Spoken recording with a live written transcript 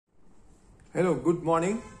Hello, good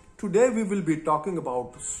morning. Today we will be talking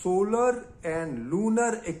about solar and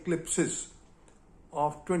lunar eclipses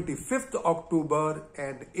of 25th October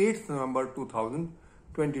and 8th November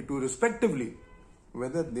 2022 respectively,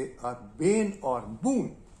 whether they are bane or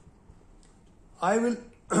boon.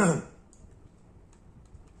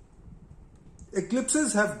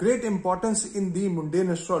 Eclipses have great importance in the mundane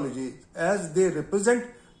astrology as they represent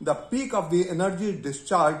the peak of the energy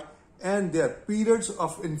discharge, and their periods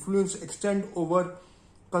of influence extend over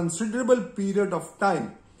considerable period of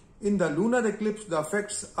time. In the lunar eclipse, the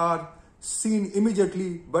effects are seen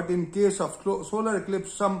immediately, but in case of solar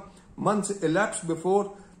eclipse, some months elapse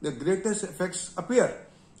before the greatest effects appear.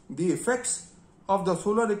 The effects of the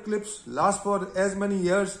solar eclipse last for as many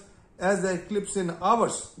years as the eclipse in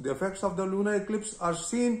hours. The effects of the lunar eclipse are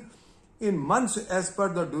seen in months as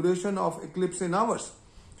per the duration of eclipse in hours.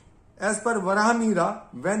 As per Varahamira,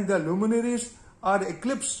 when the luminaries are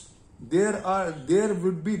eclipsed, there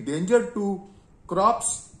would be danger to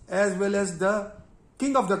crops as well as the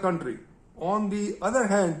king of the country. On the other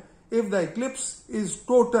hand, if the eclipse is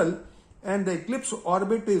total and the eclipse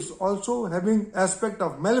orbit is also having aspect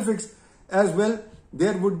of malefics as well,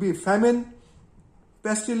 there would be famine,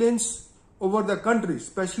 pestilence over the country,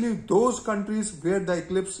 especially those countries where the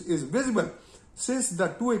eclipse is visible. Since the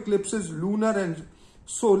two eclipses, lunar and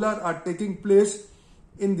solar, are taking place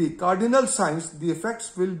in the cardinal signs, the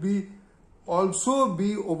effects will also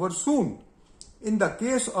be over soon. In the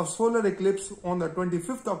case of solar eclipse on the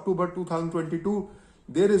 25th October 2022,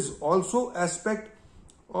 there is also aspect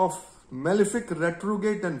of malefic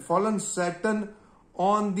retrograde and fallen Saturn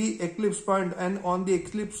on the eclipse point and on the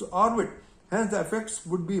eclipse orbit. Hence, the effects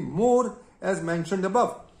would be more as mentioned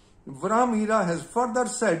above. Varahamira has further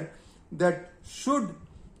said that should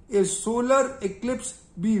a solar eclipse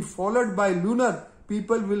be followed by lunar,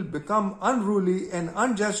 people will become unruly and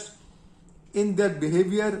unjust in their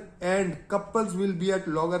behavior and couples will be at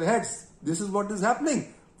loggerheads. This is what is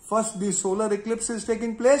happening. First, the solar eclipse is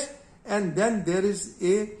taking place and then there is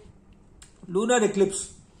a lunar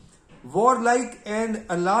eclipse. Warlike and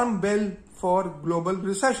alarm bell for global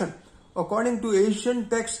recession. According to Asian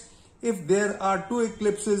texts, if there are two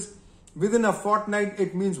eclipses within a fortnight,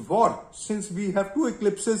 it means war. Since we have two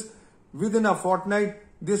eclipses within a fortnight,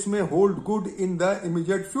 this may hold good in the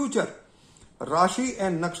immediate future. Rashi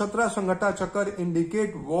and Nakshatra Sanghata Chakra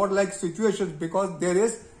indicate warlike situations because there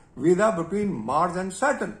is Veda between Mars and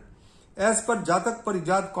Saturn. As per Jatak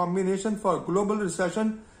Parijat combination for global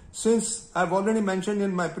recession, since I've already mentioned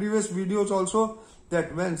in my previous videos also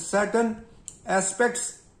that when Saturn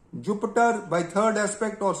aspects Jupiter by third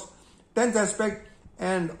aspect or 10th aspect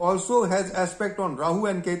and also has aspect on Rahu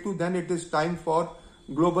and Ketu, then it is time for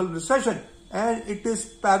global recession. And it is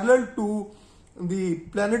parallel to the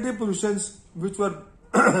planetary positions which were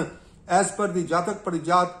as per the Jatak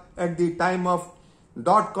Parijat at the time of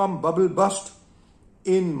 .com bubble bust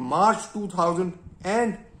in March 2000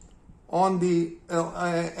 and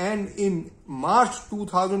in March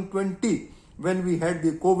 2020 when we had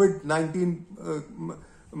the COVID-19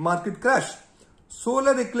 market crash.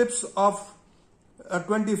 Solar eclipse of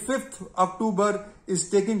 25th October is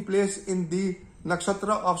taking place in the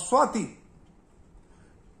nakshatra of Swati.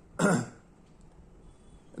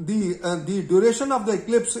 The duration of the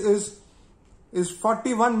eclipse is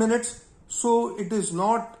 41 minutes, so it is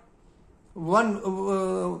not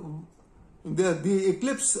the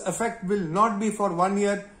eclipse effect will not be for 1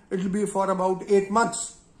 year, it will be for about 8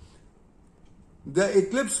 months. The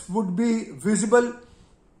eclipse would be visible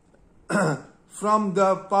from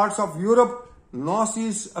the parts of Europe,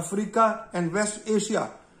 Northeast Africa and West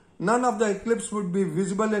Asia. None of the eclipse would be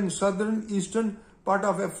visible in southern eastern part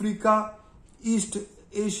of Africa, East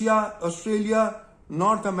Asia, Australia,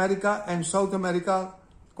 North America and South America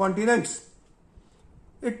continents.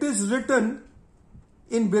 It is written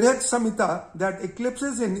in Brihat Samhita that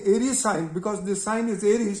eclipses in Aries sign, because this sign is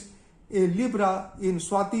Aries, a Libra in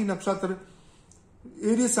Swati Nakshatra,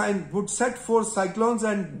 Aries sign would set forth cyclones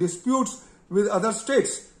and disputes with other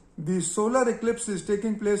states. The solar eclipse is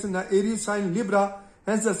taking place in the Aries sign Libra,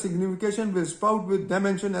 hence the signification will spout with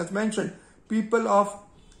dimension as mentioned. People of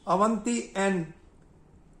Avanti and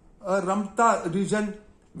Ramta region,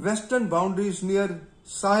 western boundaries near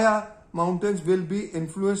Saya mountains will be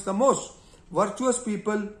influenced the most. Virtuous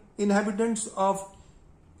people, inhabitants of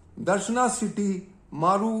Darshana city,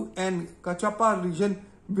 Maru and Kachapa region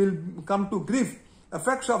will come to grief.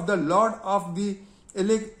 Effects of the Lord of the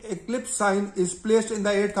eclipse sign is placed in the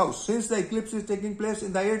 8th house. Since the eclipse is taking place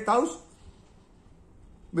in the 8th house,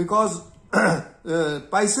 because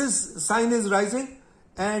Pisces sign is rising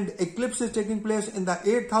and eclipse is taking place in the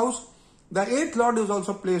 8th house, The 8th Lord is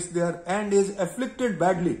also placed there and is afflicted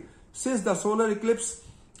badly. Since the solar eclipse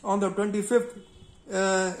on the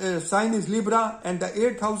 25th sign is Libra, and the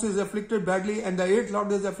 8th house is afflicted badly, and the 8th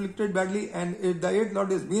Lord is afflicted badly, and the 8th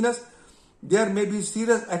Lord is Venus, there may be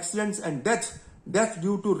serious accidents and death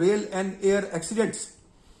due to rail and air accidents.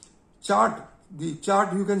 The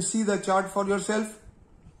chart, you can see the chart for yourself.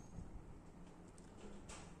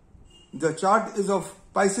 The chart is of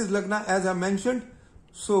Pisces Lagna, as I mentioned.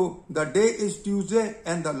 So the day is Tuesday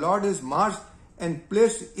and the Lord is Mars and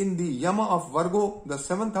placed in the Yama of Virgo, the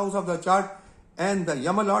 7th house of the chart, and the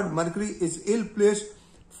Yama Lord Mercury is ill placed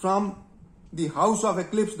from the house of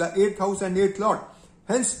eclipse, the 8th house and 8th Lord.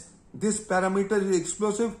 Hence, this parameter is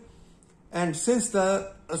explosive, and since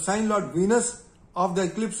the sign Lord Venus of the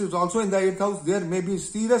eclipse is also in the 8th house, there may be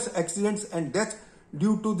serious accidents and death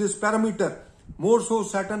due to this parameter. More so,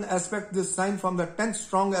 Saturn aspect this sign from the 10th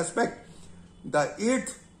strong aspect. The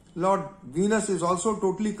 8th Lord Venus is also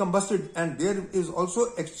totally combusted, and there is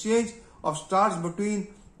also exchange of stars between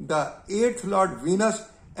the 8th Lord Venus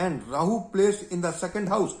and Rahu placed in the 2nd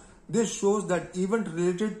house. This shows that event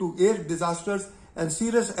related to air disasters and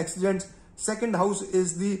serious accidents. 2nd house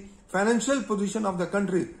is the financial position of the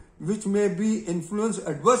country, which may be influenced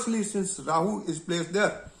adversely since Rahu is placed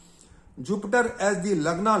there. Jupiter as the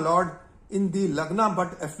Lagna Lord in the Lagna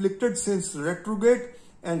but afflicted since retrograde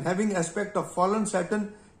and having aspect of fallen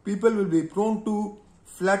Saturn, people will be prone to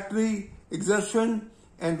flattery, exertion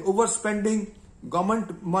and overspending.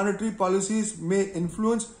 Government monetary policies may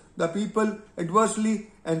influence the people adversely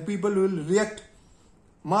and people will react.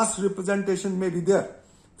 Mass representation may be there.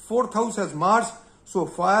 4th house has Mars, so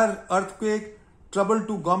fire, earthquake, trouble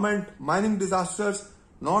to government, mining disasters,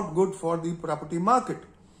 not good for the property market.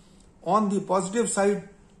 On the positive side,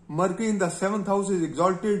 Mercury in the 7th house is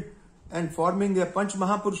exalted and forming a Panch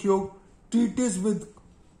Mahapurush Yoga,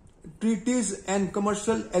 treaties and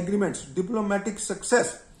commercial agreements, diplomatic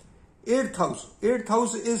success. 8th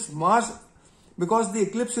house is Mars, because the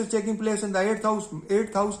eclipse is taking place in the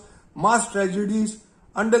 8th house, mass tragedies,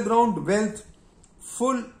 underground wealth,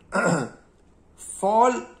 full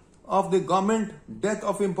fall of the government, death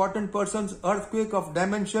of important persons, earthquake of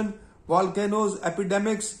dimension, volcanoes,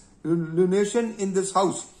 epidemics, lunation in this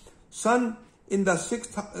house. Sun in the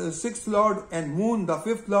 6th Lord and Moon the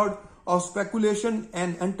 5th Lord of speculation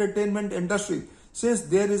and entertainment industry. Since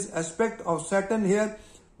there is aspect of Saturn here,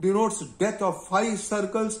 denotes death of 5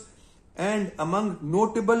 circles and among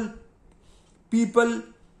notable people,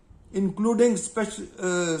 including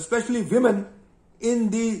especially women in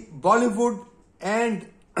the Bollywood and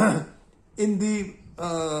in the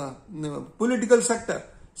political sector.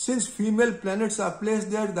 Since female planets are placed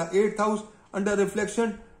there, the 8th house under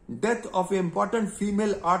reflection, death of important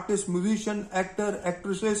female artist, musician, actor,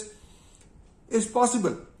 actresses is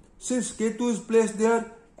possible. Since Ketu is placed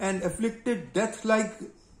there and afflicted death like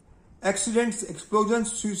accidents,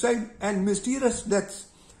 explosions, suicide and mysterious deaths.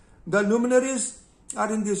 The luminaries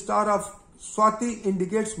are in the star of Swati,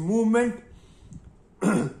 indicates movement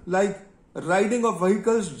like riding of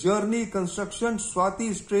vehicles, journey, construction. Swati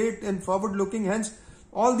is straight and forward looking, hence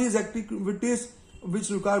all these activities which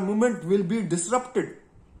require movement will be disrupted.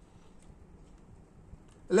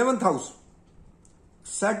 11th house,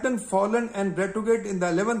 Saturn fallen and retrograde in the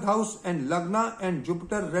 11th house and Lagna and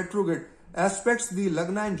Jupiter retrograde. Aspects the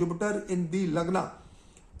Lagna and Jupiter in the Lagna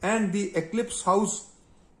and the eclipse house,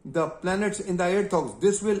 the planets in the 8th house.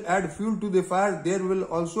 This will add fuel to the fire. There will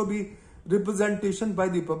also be representation by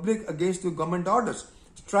the public against the government orders.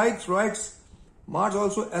 Strikes, riots. Mars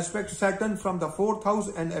also aspects Saturn from the 4th house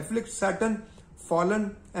and afflicts Saturn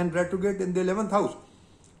fallen and retrograde in the 11th house.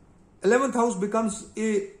 11th house becomes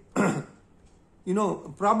a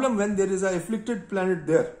problem when there is a afflicted planet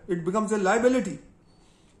there. It becomes a liability.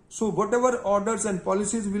 So whatever orders and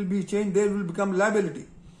policies will be changed, they will become liability.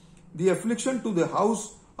 The affliction to the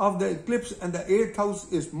house of the eclipse and the 8th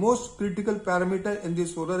house is most critical parameter in the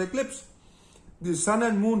solar eclipse. The sun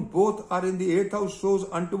and moon both are in the 8th house, shows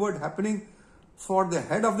untoward happening for the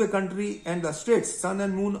head of the country and the states. Sun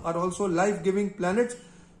and moon are also life-giving planets.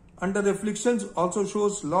 Under afflictions also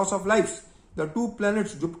shows loss of lives. The 2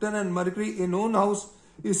 planets Jupiter and Mercury in own house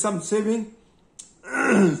is some saving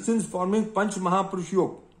since forming Panch Mahapurush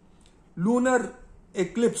Yoga. Lunar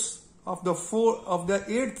eclipse of the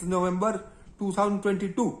 8th November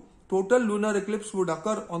 2022. Total lunar eclipse would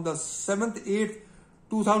occur on the 7th 8th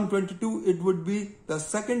 2022. It would be the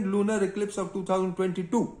second lunar eclipse of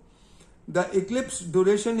 2022. The eclipse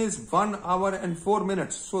duration is 1 hour and 4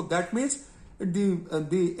 minutes. So that means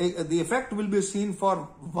the effect will be seen for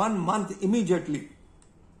 1 month immediately.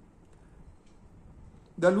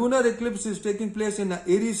 The lunar eclipse is taking place in an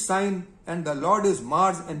Aries sign and the Lord is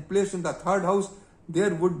Mars and placed in the third house.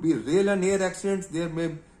 There would be rail and air accidents. There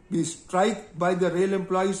may be strike by the rail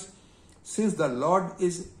employees. Since the Lord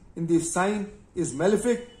is in the sign is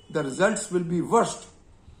malefic, the results will be worst.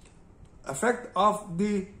 Effect of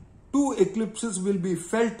the two eclipses will be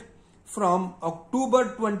felt from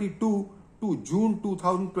October 22 to June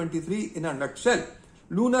 2023 in a nutshell.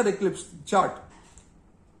 Lunar eclipse chart.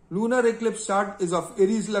 Lunar eclipse chart is of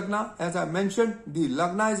Aries Lagna. As I mentioned, the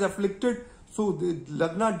Lagna is afflicted. So the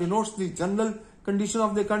Lagna denotes the general condition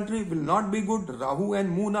of the country will not be good. Rahu and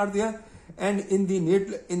Moon are there. And in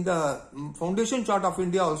the foundation chart of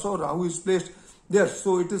India also, Rahu is placed there.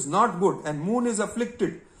 So it is not good. And Moon is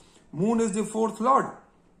afflicted. Moon is the fourth lord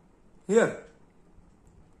here.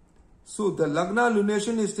 So the Lagna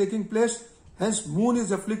lunation is taking place. Hence Moon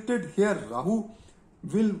is afflicted here. Rahu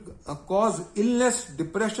will cause illness,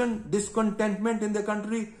 depression, discontentment in the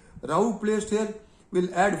country. Rahu placed here will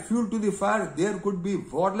add fuel to the fire. There could be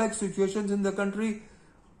warlike situations in the country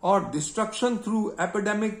or destruction through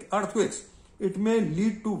epidemic earthquakes. It may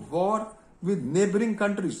lead to war with neighboring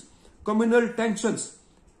countries, communal tensions,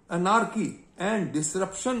 anarchy and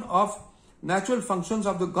disruption of natural functions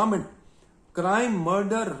of the government. Crime,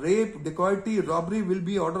 murder, rape, dacoity, robbery will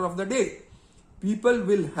be order of the day. People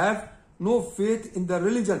will have no faith in the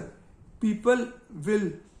religion. People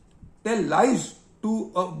will tell lies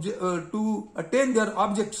to attain their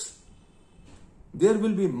objects. There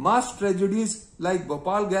will be mass tragedies like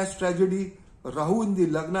Bhopal gas tragedy. Rahu in the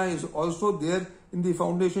Lagna is also there in the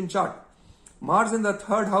foundation chart. Mars in the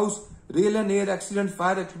third house, rail and air accident,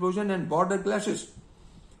 fire explosion and border clashes.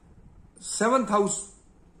 Seventh house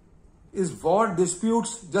is war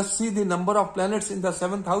disputes. Just see the number of planets in the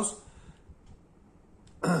seventh house.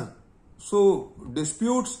 So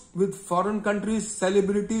disputes with foreign countries,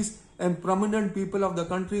 celebrities and prominent people of the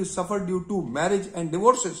country suffer due to marriage and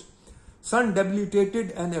divorces. Sun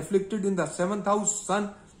debilitated and afflicted in the seventh house.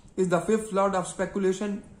 Sun is the fifth lord of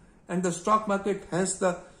speculation and the stock market. Hence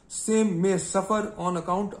the same may suffer on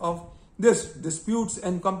account of this disputes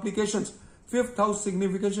and complications. Fifth house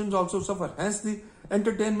significations also suffer. Hence the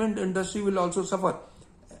entertainment industry will also suffer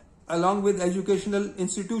along with educational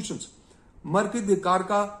institutions. Mercury the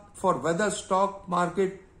Karka for weather, stock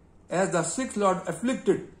market as the sixth lord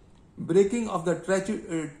afflicted. Breaking of the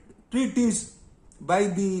treaties by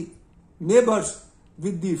the neighbors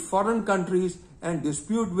with the foreign countries and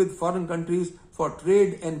dispute with foreign countries for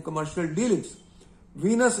trade and commercial dealings.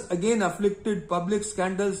 Venus again afflicted. Public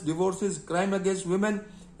scandals, divorces, crime against women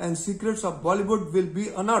and secrets of Bollywood will be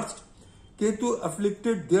unearthed. Ketu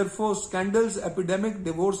afflicted, therefore scandals, epidemic,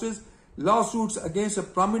 divorces, lawsuits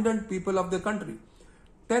against prominent people of the country.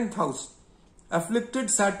 10th house. Afflicted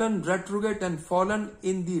Saturn retrograde and fallen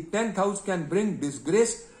in the 10th house can bring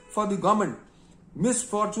disgrace for the government,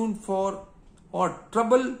 misfortune for or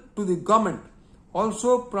trouble to the government.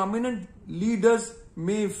 Also, prominent leaders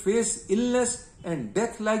may face illness and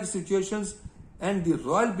death-like situations and the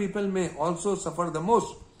royal people may also suffer the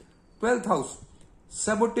most. 12th house.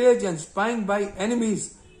 Sabotage and spying by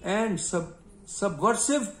enemies and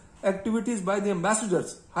subversive activities by the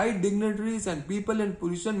ambassadors. High dignitaries and people in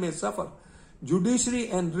position may suffer. Judiciary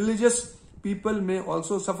and religious people may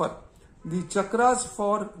also suffer. The chakras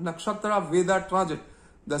for Nakshatra Veda transit.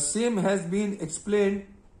 The same has been explained.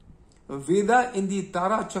 Veda in the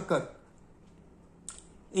Tara Chakra.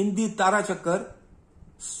 In the Tara Chakra,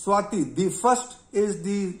 Swati, the first is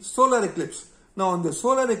the solar eclipse. Now in the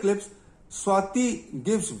solar eclipse, Swati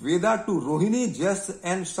gives Veda to Rohini, Jas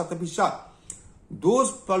and Satabisha.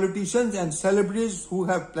 Those politicians and celebrities who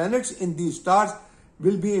have planets in these stars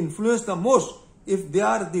will be influenced the most. If they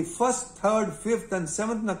are the first, third, fifth and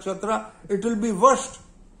seventh nakshatra, it will be worst.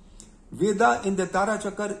 Veda in the Tara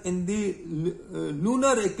Chakra in the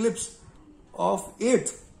lunar eclipse of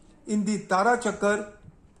 8th. In the Tara Chakra,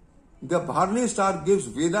 the Bharani star gives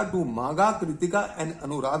Veda to Magha, Kritika and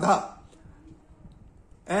Anuradha.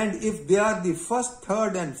 And if they are the first,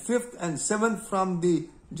 third and fifth and seventh from the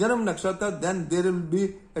Janam Nakshatra, then there will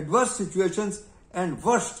be adverse situations and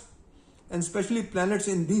worst, and especially planets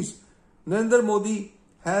in these. Narendra Modi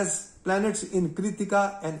has planets in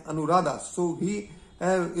Kritika and Anuradha, so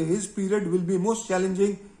his period will be most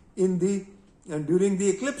challenging in the during the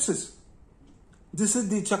eclipses. This is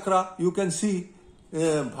the chakra. You can see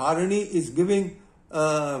Bharani is giving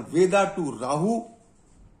Veda to Rahu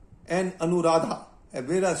and Anuradha,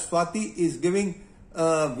 whereas Swati is giving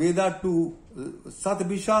Veda to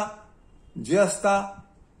Satabisha, Jyasta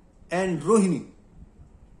and Rohini.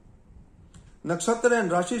 Nakshatra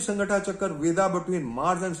and Rashi Sangata Chakra Veda between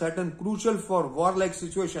Mars and Saturn crucial for warlike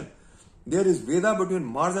situation. There is Veda between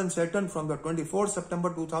Mars and Saturn from the 24th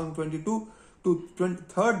September 2022 to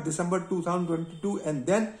 23rd December 2022, and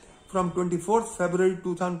then from 24th February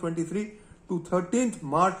 2023 to 13th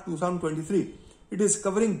March 2023. It is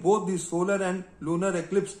covering both the solar and lunar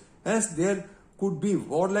eclipse, hence there could be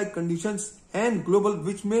warlike conditions and global,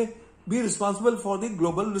 which may be responsible for the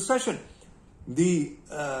global recession. The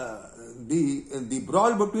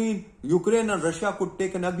brawl between Ukraine and Russia could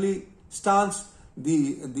take an ugly stance.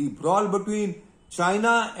 The brawl between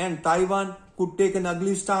China and Taiwan could take an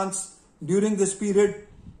ugly stance during this period.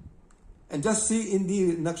 And just see in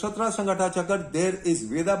the Nakshatra Sangata Chakra, there is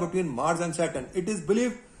Veda between Mars and Saturn. It is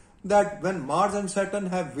believed that when Mars and Saturn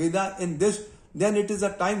have Veda in this, then it is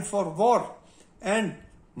a time for war. And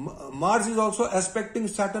Mars is also aspecting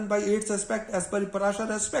Saturn by 8th aspect as per Parashar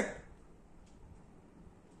aspect.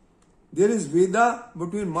 There is Veda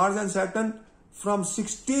between Mars and Saturn from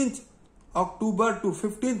 16th October to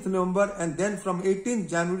 15th November, and then from 18th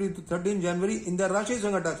January to 13th January in the Rashi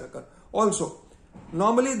Sangata Chakra also.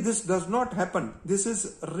 Normally this does not happen. This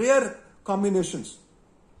is rare combinations.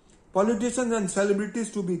 Politicians and celebrities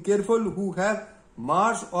to be careful who have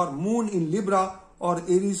Mars or Moon in Libra or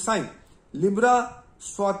Aries sign. Libra,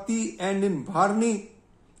 Swati and in Bharni.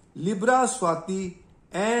 Libra, Swati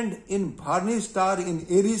and in Bharni star in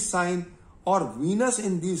Aries sign or Venus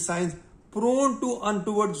in these signs, prone to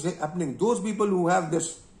untoward happening. Those people who have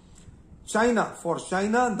this. China. For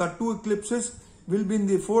China, the two eclipses will be in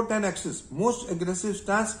the 410 axis. Most aggressive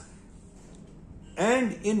stance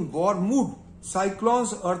and in war mood.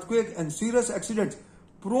 Cyclones, earthquake and serious accidents.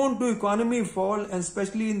 Prone to economy fall, and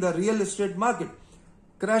especially in the real estate market.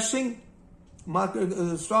 Crashing market,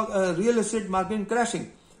 real estate market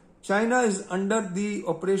crashing. China is under the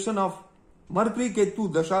operation of Mercury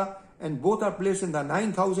Ketu Dasha, and both are placed in the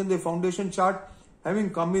 9th house in the foundation chart, having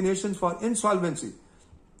combinations for insolvency,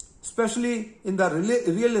 especially in the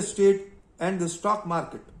real estate and the stock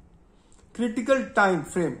market. Critical time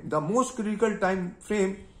frame. The most critical time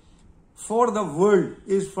frame for the world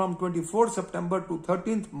is from 24th September to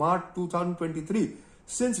 13th March 2023,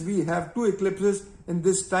 since we have two eclipses in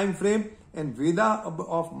this time frame and Veda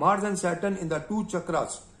of Mars and Saturn in the two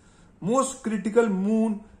chakras. Most critical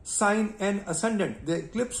moon sign and ascendant. The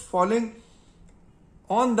eclipse falling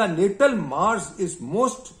on the natal Mars is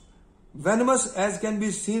most venomous, as can be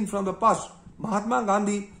seen from the past. Mahatma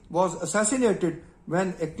Gandhi was assassinated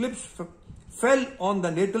when eclipse fell on the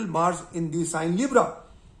natal Mars in the sign Libra.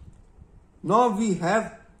 Now we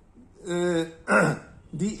have the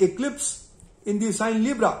eclipse in the sign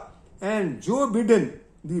Libra, and Joe Biden,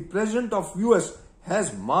 the president of US,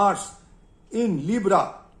 has Mars in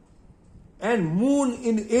Libra and Moon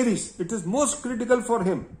in Aries. It is most critical for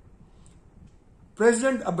him.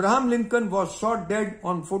 President Abraham Lincoln was shot dead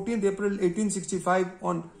on 14th April 1865.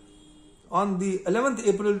 On the 11th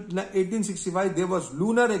April 1865, there was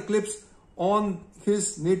lunar eclipse on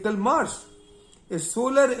his natal Mars. A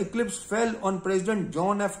solar eclipse fell on President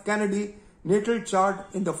John F. Kennedy natal chart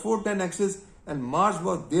in the 410 axis, and Mars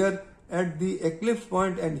was there at the eclipse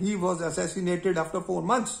point, and he was assassinated after 4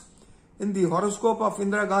 months. In the horoscope of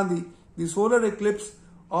Indira Gandhi, the solar eclipse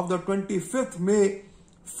of the 25th May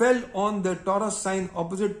fell on the Taurus sign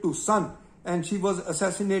opposite to Sun, and she was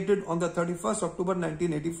assassinated on the 31st October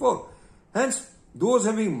 1984. Hence, those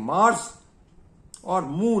having Mars or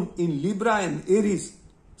Moon in Libra and Aries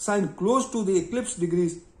sign close to the eclipse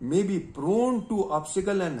degrees may be prone to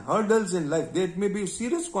obstacles and hurdles in life. There may be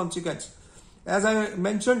serious consequence. As I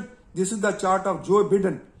mentioned, this is the chart of Joe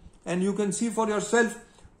Biden, and you can see for yourself.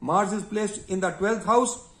 Mars is placed in the 12th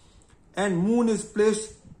house and Moon is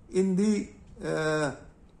placed in the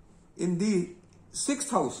 6th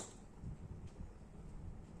house.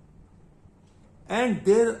 And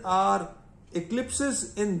there are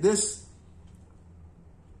eclipses in this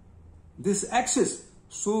axis.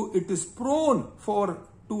 So it is prone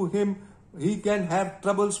to him. He can have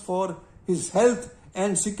troubles for his health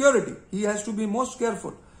and security. He has to be most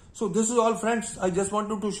careful. So this is all, friends. I just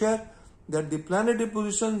wanted to share that the planetary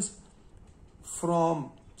positions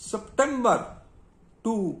from September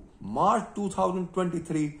to March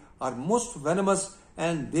 2023 are most venomous,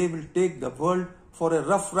 and they will take the world for a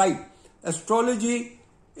rough ride. Astrology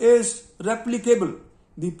is replicable.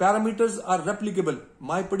 The parameters are replicable.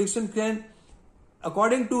 My prediction can,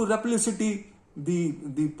 according to replicity,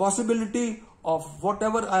 the possibility of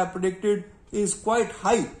whatever I have predicted is quite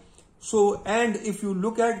high. So, and if you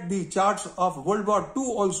look at the charts of World War II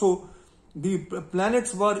also, the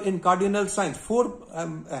planets were in cardinal signs.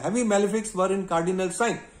 4 heavy malefics were in cardinal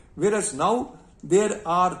sign, whereas now there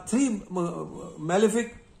are 3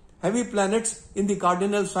 malefic heavy planets in the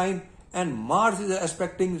cardinal sign, and Mars is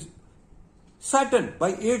aspecting Saturn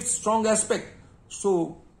by 8th strong aspect.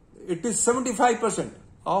 So it is 75%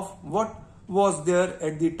 of what was there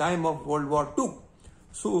at the time of World War II.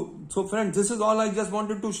 So friends, this is all I just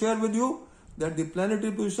wanted to share with you, that the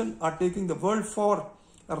planetary position are taking the world for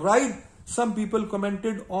a ride. Some people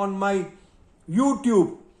commented on my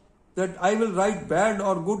YouTube that I will write bad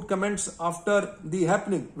or good comments after the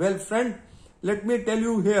happening. Well, friend, let me tell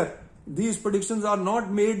you here, these predictions are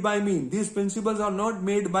not made by me. These principles are not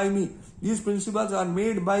made by me. These principles are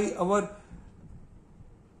made by our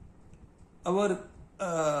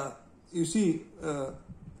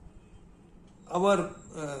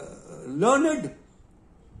learned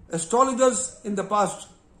astrologers in the past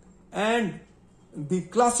and the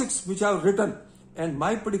classics which I have written, and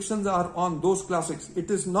my predictions are on those classics.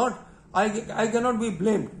 It is not, I cannot be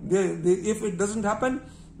blamed. If it doesn't happen,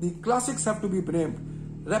 the classics have to be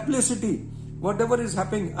blamed. Rapacity, whatever is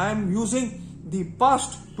happening, I am using the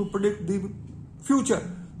past to predict the future.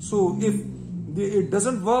 So if it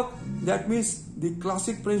doesn't work, that means the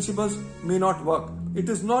classic principles may not work. It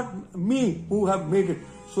is not me who have made it.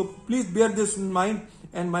 So please bear this in mind,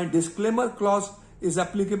 and my disclaimer clause is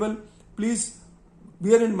applicable. Please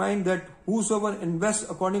bear in mind that whosoever invests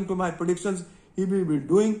according to my predictions, he will be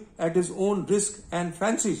doing at his own risk and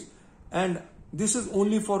fancies. And this is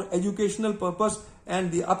only for educational purpose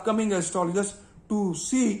and the upcoming astrologers to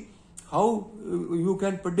see how you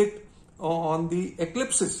can predict on the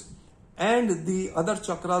eclipses and the other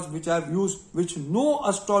chakras which I have used, which no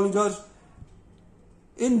astrologers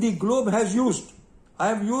in the globe has used. I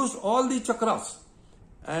have used all the chakras,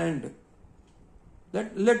 and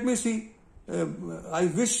let me see. I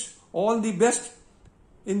wish all the best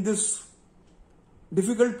in this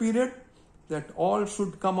difficult period, that all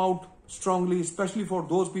should come out strongly, especially for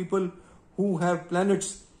those people who have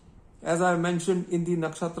planets, as I mentioned, in the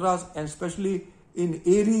nakshatras, and especially in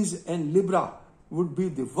Aries and Libra would be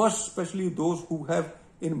the worst, especially those who have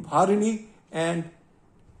in Bharani and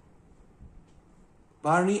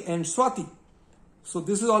Swati. So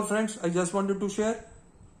this is all, friends, I just wanted to share.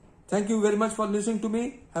 Thank you very much for listening to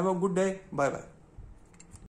me. Have a good day. Bye bye.